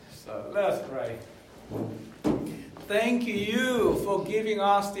Let's pray. Thank you for giving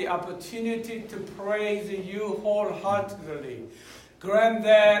us the opportunity to praise you wholeheartedly. Grant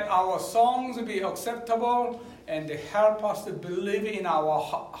that our songs be acceptable and help us to believe in our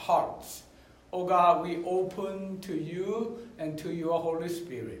hearts. Oh God, we open to you and to your Holy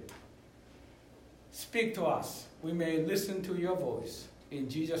Spirit. Speak to us. We may listen to your voice. In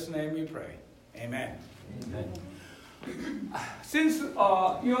Jesus' name we pray. Amen. Amen. Since you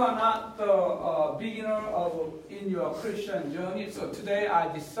are not the beginner in your Christian journey, so today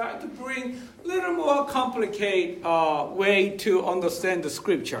I decided to bring a little more complicated way to understand the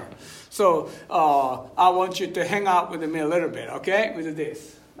scripture. So I want you to hang out with me a little bit, okay, with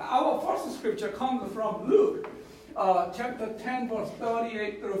this. Now, our first scripture comes from Luke, chapter 10, verse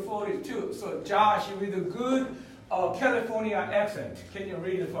 38 through 42. So Josh, with a good California accent, can you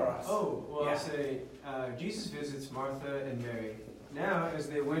read it for us? Oh, well, yeah. I'll say, Jesus visits Martha and Mary. Now, as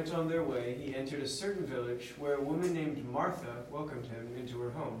they went on their way, he entered a certain village where a woman named Martha welcomed him into her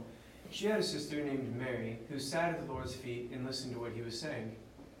home. She had a sister named Mary, who sat at the Lord's feet and listened to what he was saying.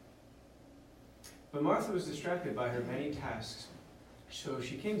 But Martha was distracted by her many tasks. So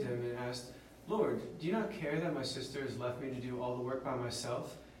she came to him and asked, "Lord, do you not care that my sister has left me to do all the work by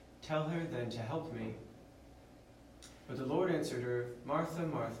myself? Tell her then to help me." But the Lord answered her, "Martha,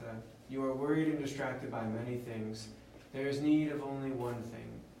 Martha, you are worried and distracted by many things. There is need of only one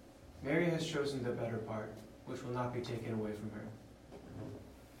thing. Mary has chosen the better part, which will not be taken away from her."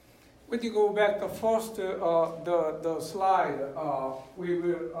 When you go back to first the slide, we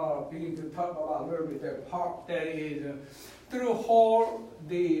will begin to talk about a little bit that part that is through whole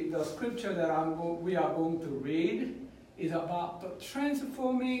the scripture that we are going to read is about the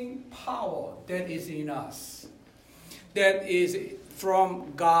transforming power that is in us. That is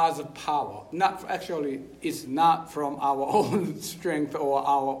from God's power. It's not from our own strength or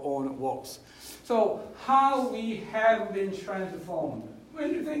our own works. So how we have been transformed.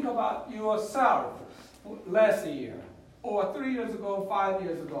 When you think about yourself last year, or 3 years ago, 5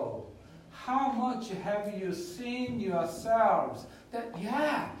 years ago, how much have you seen yourselves that,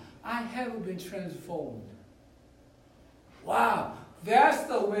 yeah, I have been transformed? Wow, that's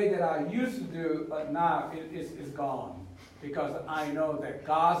the way that I used to do, but now it's gone. Because I know that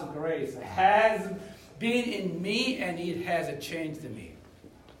God's grace has been in me and it has changed me.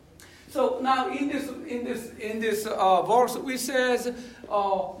 So now in this verse, we says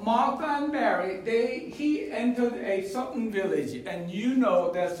Martha and Mary, he entered a certain village, and you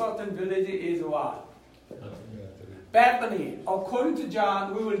know that certain village is what? Bethany. According to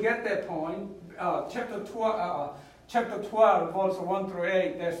John, we will get that point. Chapter 12, verse 1 through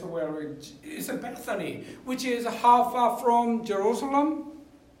 8, that's where it's Bethany, which is how far from Jerusalem?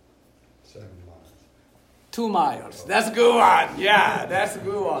 7 miles. 2 miles. That's a good one. Yeah, that's a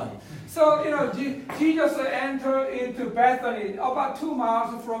good one. So, Jesus entered into Bethany about 2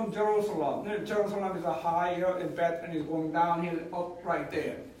 miles from Jerusalem. Jerusalem is a higher, and Bethany is going downhill up right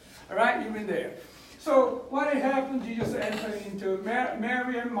there. All right, you've been there. So what happened, Jesus entered into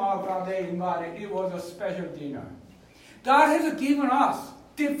Mary and Martha, they invited. It was a special dinner. God has given us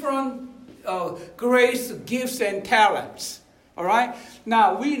different grace, gifts, and talents. All right?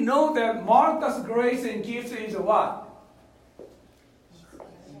 Now, we know that Martha's grace and gifts is what?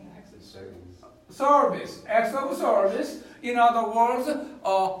 Service. Acts of service. In other words,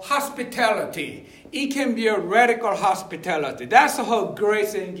 hospitality. It can be a radical hospitality. That's her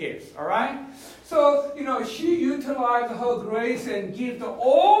grace and gifts. All right? So, she utilized her grace and gift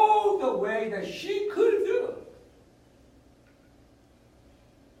all the way that she could do.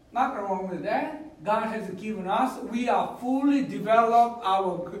 Nothing wrong with that. God has given us. We are fully developed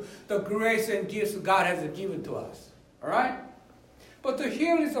the grace and gifts God has given to us. All right? But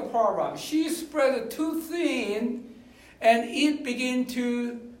here is the problem. She spread too thin, and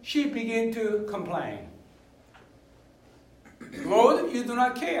she began to complain. Lord, you do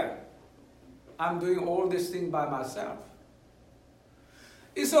not care. I'm doing all this thing by myself.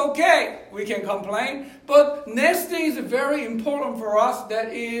 It's okay, we can complain, but next thing is very important for us,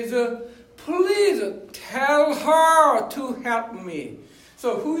 that is, please tell her to help me.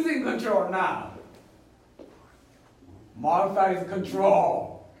 So who's in control now? Martha is in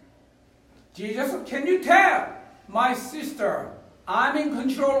control. Jesus, can you tell my sister, I'm in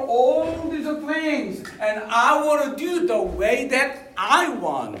control of all these things, and I want to do the way that I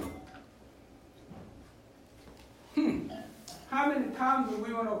want. How many times do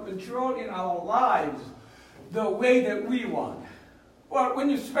we want to control in our lives the way that we want? Well,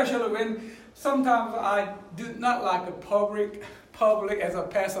 especially when sometimes I do not like a public public as a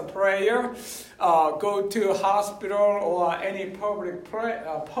pastor prayer, go to a hospital or any public prayer,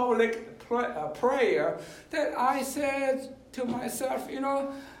 that I said to myself,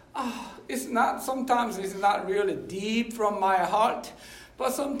 sometimes it's not really deep from my heart,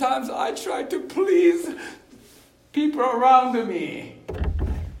 but sometimes I try to please people around me.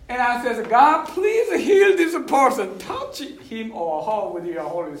 And I said, God, please heal this person. Touch him or her with your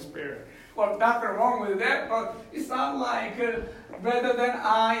Holy Spirit. Well, nothing wrong with that, but it sounds like rather than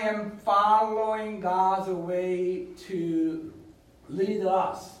I am following God's way to lead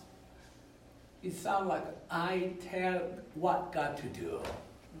us, it sounds like I tell what God to do.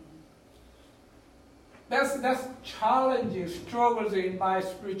 That's challenging struggles in my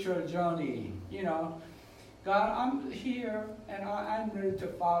spiritual journey. God, I'm here and I'm ready to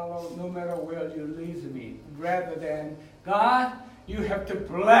follow no matter where you lead me. Rather than, God, you have to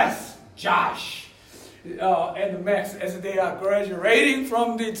bless Josh and Max as they are graduating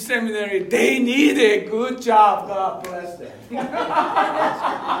from the seminary. They need a good job. God bless them.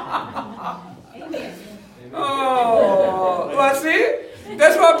 Amen. Oh, well, see?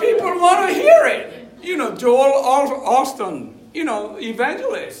 That's why people want to hear it. Joel Austin,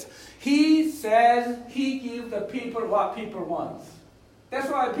 evangelist. He says he gives the people what people want. That's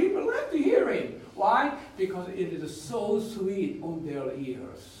why people like to hear him. Why? Because it is so sweet on their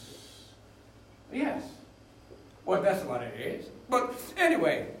ears. Yes. Well, that's what it is. But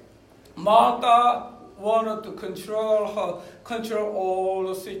anyway, Martha wanted to control all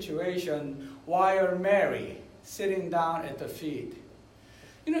the situation while Mary sitting down at the feet.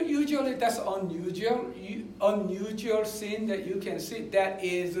 Usually that's unusual scene that you can see. That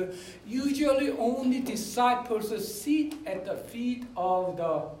is usually only disciples sit at the feet of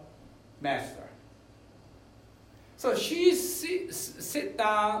the Master. So she sits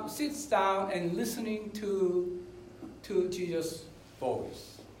down and listening to Jesus'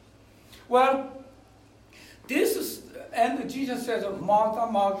 voice. Well, and Jesus says, Martha,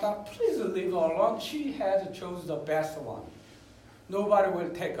 Martha, please leave her alone. She has chosen the best one. Nobody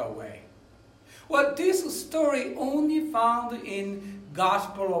will take away. Well, this story only found in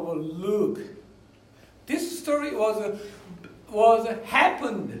Gospel of Luke. This story was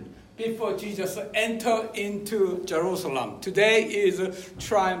happened before Jesus entered into Jerusalem. Today is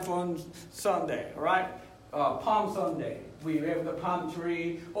Triumphant Sunday, right? Palm Sunday. We have the palm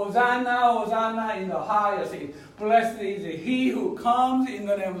tree. Hosanna, Hosanna in the highest. Blessed is he who comes in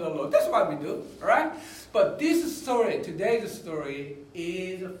the name of the Lord. That's what we do, right? But this story, today's story,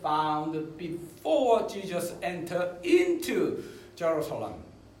 is found before Jesus entered into Jerusalem.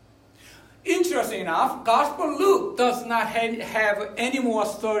 Interesting enough, Gospel Luke does not have any more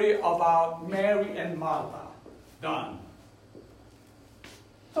story about Mary and Martha done.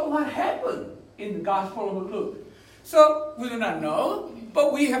 So what happened in the Gospel of Luke? So we do not know,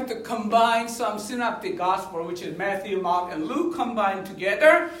 but we have to combine some synoptic gospel, which is Matthew, Mark, and Luke combined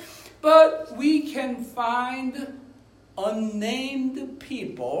together. But we can find unnamed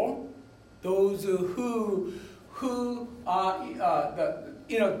people, those who are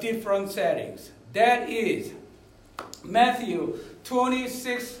different settings. That is Matthew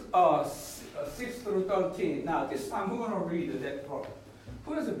 26, 6 through 13. Now this time we're going to read that part.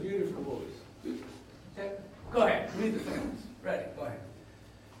 Who has a beautiful voice? Go ahead, read the sentence. Ready, go ahead.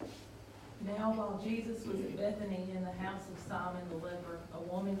 Now while Jesus was at Bethany in the house of Simon the leper, a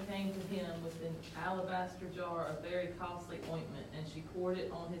woman came to him with an alabaster jar of very costly ointment, and she poured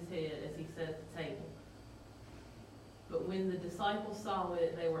it on his head as he sat at the table. But when the disciples saw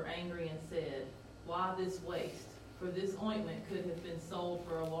it, they were angry and said, "Why this waste? For this ointment could have been sold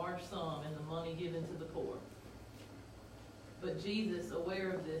for a large sum and the money given to the poor." But Jesus,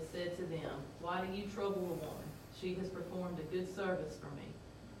 aware of this, said to them, "Why do you trouble the woman? She has performed a good service for me.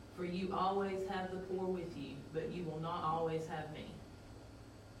 For you always have the poor with you, but you will not always have me.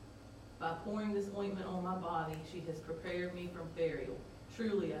 By pouring this ointment on my body, she has prepared me for burial.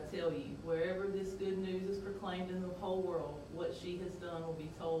 Truly, I tell you, wherever this good news is proclaimed in the whole world, what she has done will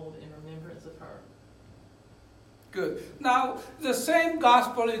be told in remembrance of her." Good. Now, the same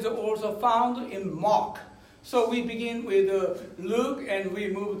gospel is also found in Mark. So we begin with Luke and we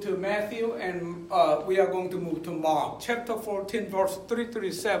move to Matthew, and we are going to move to Mark. Chapter 14, verse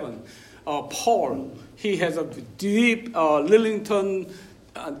 337. Paul, he has a deep Lillington,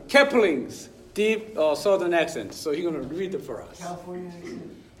 Kipling's deep southern accent. So he's going to read it for us. California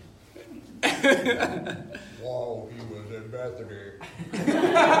accent. While he was in Bethany,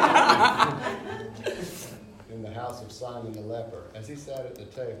 in the house of Simon the leper, as he sat at the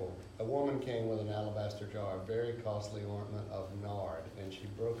table, a woman came with an alabaster jar of very costly ointment of nard, and she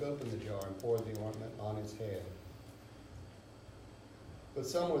broke open the jar and poured the ointment on his head. When she had poured the ointment on his head, she poured some of the ointment on his head on the ground. And poured some of the ointment on his head. And she poured some of the ointment on his head on the ground. But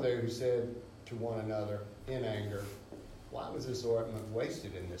some were there who said to one another in anger, "Why was this ointment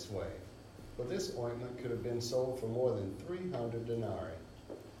wasted in this way? For this ointment could have been sold for more than 300 denarii,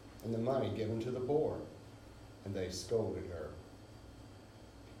 and the money given to the poor." And they scolded her.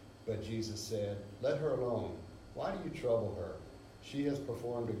 But Jesus said, "Let her alone. Why do you trouble her? She has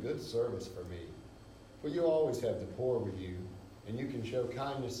performed a good service for me. For you always have the poor with you, and you can show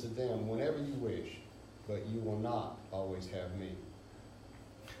kindness to them whenever you wish, but you will not always have me."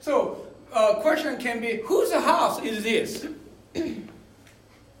 So, question can be, whose house is this?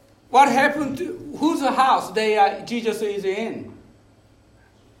 What happened to whose house Jesus is in?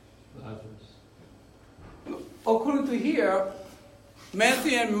 Lazarus. According to here,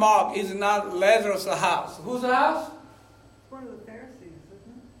 Matthew and Mark is not Lazarus' house. Whose house? One of the Pharisees,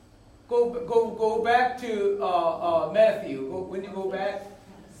 isn't it? Go back to Matthew. When you go back,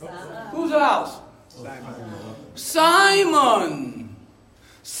 whose house?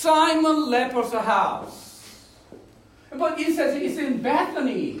 Simon leper's house. But it says it's in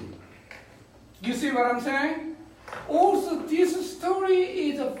Bethany. You see what I'm saying? Also, this story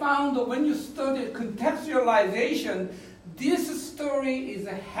is found when you study contextualization. This story is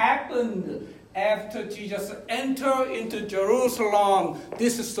happened after Jesus entered into Jerusalem.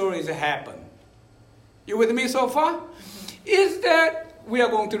 This story is happened. You with me so far? Is that, we are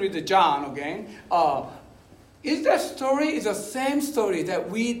going to read John again. Is that story is the same story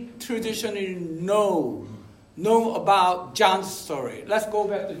that we traditionally know about John's story? Let's go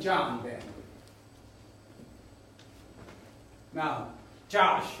back to John then. Now,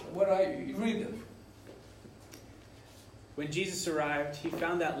 Josh, what are you reading? When Jesus arrived, he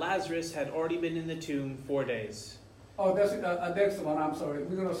found that Lazarus had already been in the tomb 4 days. Oh, that's the next one. I'm sorry.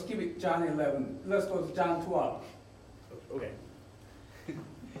 We're going to skip it, John 11. Let's go to John 12. Okay.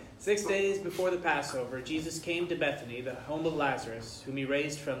 6 days before the Passover, Jesus came to Bethany, the home of Lazarus, whom he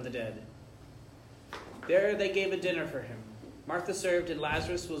raised from the dead. There they gave a dinner for him. Martha served, and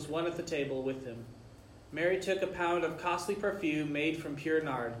Lazarus was one at the table with him. Mary took a pound of costly perfume made from pure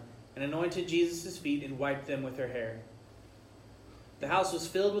nard, and anointed Jesus' feet and wiped them with her hair. The house was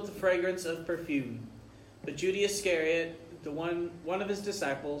filled with the fragrance of perfume. But Judas Iscariot, one of his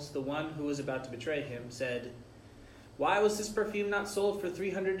disciples, the one who was about to betray him, said, "Why was this perfume not sold for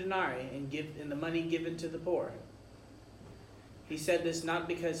 300 denarii and the money given to the poor?" He said this not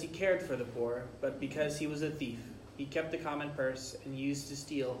because he cared for the poor, but because he was a thief. He kept the common purse and used to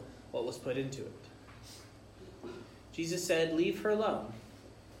steal what was put into it. Jesus said, "Leave her alone.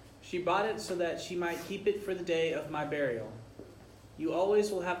 She bought it so that she might keep it for the day of my burial. You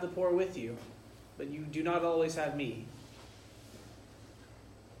always will have the poor with you, but you do not always have me."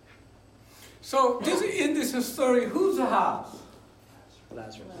 So in this story, whose house?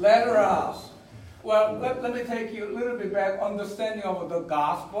 Lazarus. Lazarus' house. Well, let me take you a little bit back, understanding of the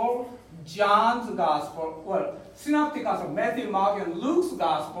gospel. John's gospel, synoptic gospel, Matthew, Mark, and Luke's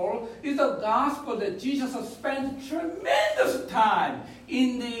gospel is a gospel that Jesus spent tremendous time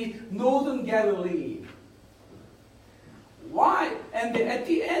in the northern Galilee. Why? And at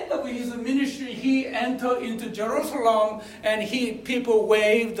the end of his ministry, he entered into Jerusalem, and people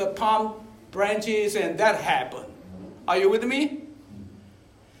waved the palm branches, and that happened. Are you with me?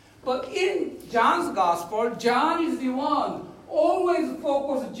 But in John's gospel, John is the one always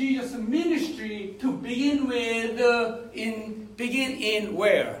focused Jesus' ministry to begin with, begin in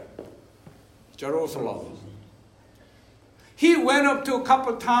where? Jerusalem. He went up to a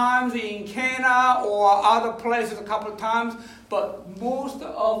couple of times in Cana or other places a couple of times, but most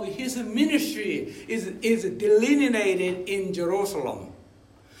of his ministry is delineated in Jerusalem.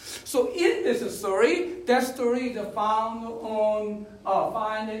 So in this story, that story is found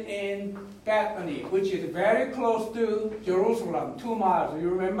in Bethany, which is very close to Jerusalem, 2 miles. You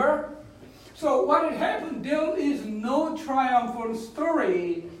remember? So what had happened? There is no triumphal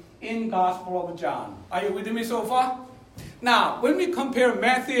story in Gospel of John. Are you with me so far? Now, when we compare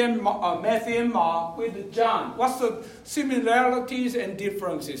Matthew and Mark with John, what's the similarities and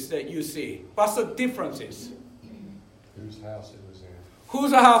differences that you see? What's the differences? Whose house it was in.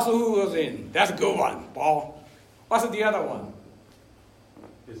 Whose house who was in? That's a good one, Paul. What's the other one?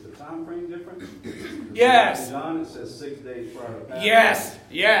 Is the time frame different? Yes. In John, it says 6 days prior to Passover.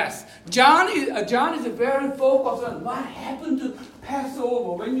 Yes. John is very focused on what happened to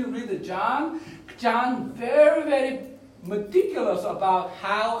Passover. When you read John very, very meticulous about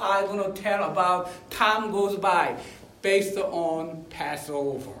how I'm going to tell about time goes by based on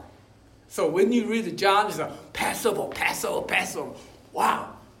Passover. So when you read John, it's a Passover.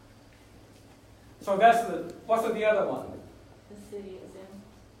 Wow. So what's the other one? The city it's in.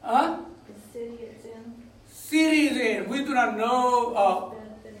 Huh? The city it's in. cities in. We do not know.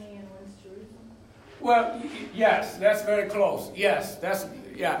 Bethany and when's Jerusalem? Well, yes, that's very close. Yes,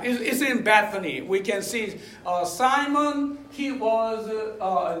 it's in Bethany. We can see Simon. He was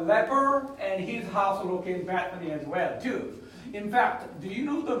a leper, and his house located in Bethany as well too. In fact, do you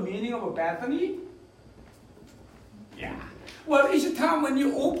know the meaning of Bethany? Yeah. Well, each time when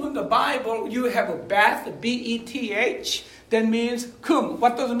you open the Bible, you have a Beth, B-E-T-H. That means come.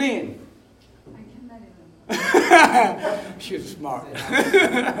 What does it mean? I cannot even. She's smart.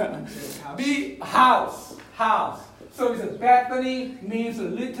 Be house. So it's Bethany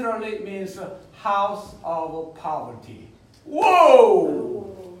literally means house of poverty. Whoa!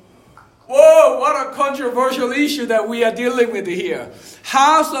 Whoa, what a controversial issue that we are dealing with here.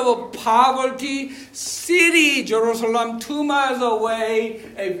 House of poverty, city, Jerusalem, 2 miles away,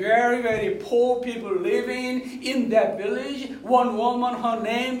 a very, very poor people living in that village. One woman, her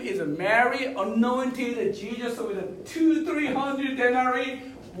name is Mary, anointed Jesus with 200-300 denarii,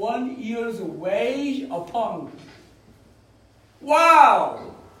 1 year's wage upon.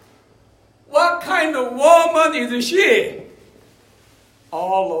 Wow! What kind of woman is she?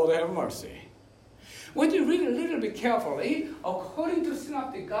 Oh, Lord have mercy. When you read a little bit carefully, according to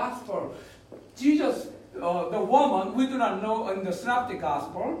Synoptic Gospel, Jesus, the woman, we do not know in the Synoptic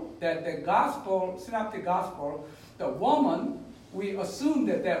Gospel, that Synoptic Gospel, the woman, we assume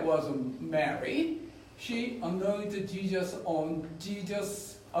that was Mary. She anointed on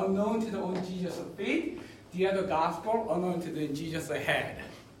Jesus' feet. The other Gospel anointed in Jesus' head.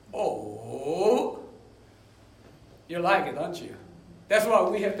 Oh, you like it, don't you? That's why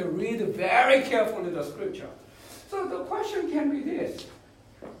we have to read very carefully the scripture. So the question can be this.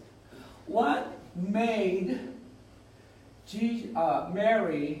 What made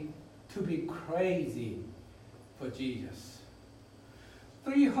Mary to be crazy for Jesus?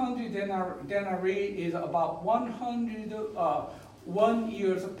 300 denarii is about 1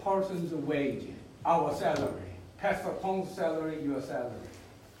 year's person's wage, our salary. Pastor Pong's salary, your salary.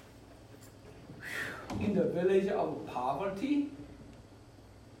 In the village of poverty?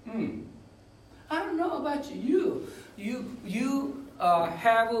 I don't know about you. You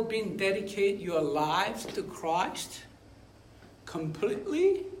have been dedicate your lives to Christ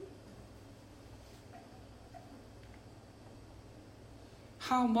completely?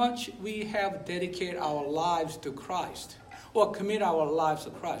 How much we have dedicated our lives to Christ or commit our lives to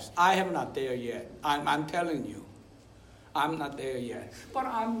Christ? I am not there yet. I'm telling you. I'm not there yet. But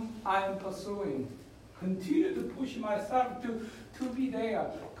I'm pursuing. Continue to push myself to be there.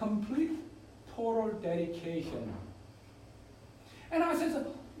 Complete, total dedication. And I said,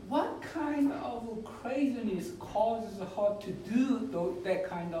 what kind of craziness causes her to do that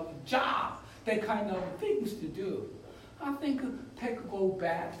kind of job, that kind of things to do? I think go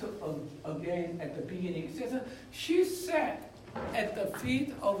back to again at the beginning. It says she sat at the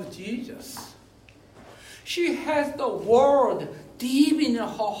feet of Jesus. She has the word deep in her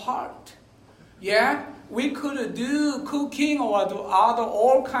heart. Yeah, we could do cooking or do other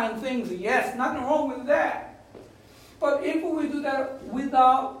all kind of things. Yes, nothing wrong with that. But if we do that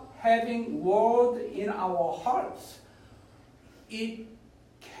without having word in our hearts, it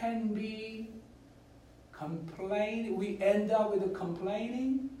can be complain. We end up with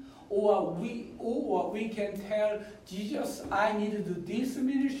complaining, or we can tell Jesus, I need to do this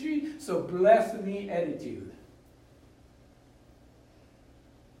ministry, so bless me attitude.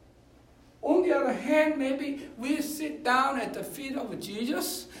 On the other hand, maybe we sit down at the feet of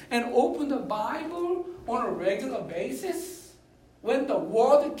Jesus and open the Bible on a regular basis. When the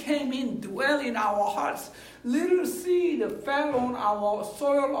word came in, dwell in our hearts, little seed fell on our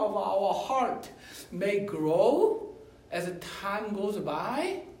soil of our heart may grow as time goes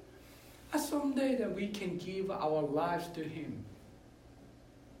by. And someday that we can give our lives to Him.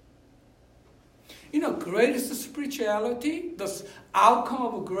 You know, greatest spirituality, the outcome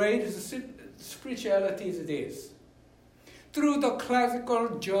of greatest spirituality is this. Through the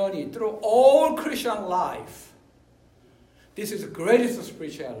classical journey, through all Christian life, this is the greatest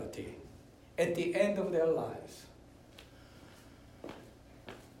spirituality at the end of their lives.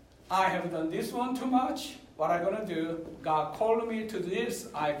 I have done this one too much. What I'm going to do, God called me to this.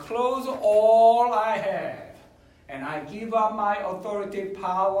 I close all I have. And I give up my authority,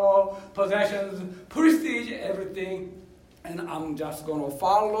 power, possessions, prestige, everything. And I'm just going to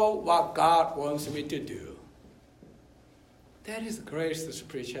follow what God wants me to do. That is the greatest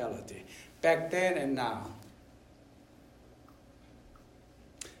spirituality. Back then and now.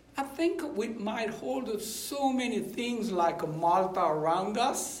 I think we might hold so many things like Malta around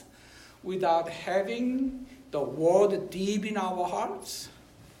us without having the word deep in our hearts.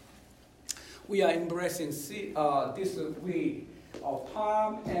 we are embracing this week of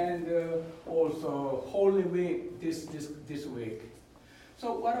time and also Holy Week this week.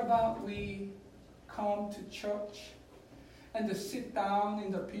 So what about we come to church and sit down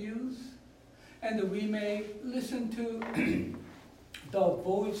in the pews and we may listen to the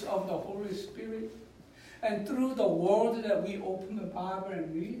voice of the Holy Spirit, and through the word that we open the Bible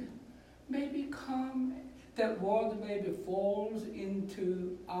and read, maybe that word maybe falls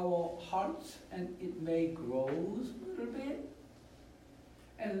into our hearts and it may grow a little bit,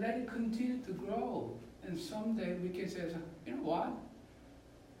 and let it continue to grow. And someday we can say, you know what?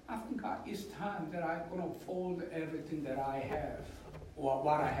 I think it's time that I'm going to fold everything that I have, or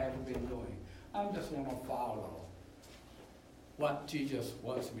what I have been doing. I'm just going to follow what Jesus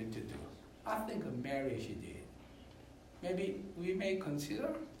wants me to do. I think Mary, she did. Maybe we may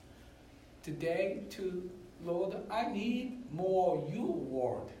consider today to, Lord, I need more your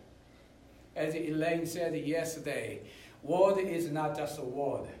word. As Elaine said yesterday, word is not just a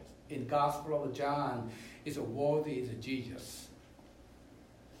word. In Gospel of John, it's a word is Jesus.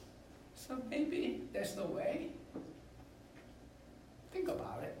 So maybe that's the way. Think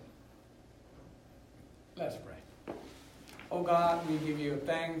about it. Let's pray. Oh God, we give you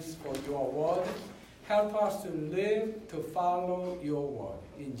thanks for your word. Help us to live, to follow your word.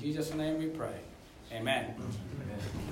 In Jesus' name we pray. Amen.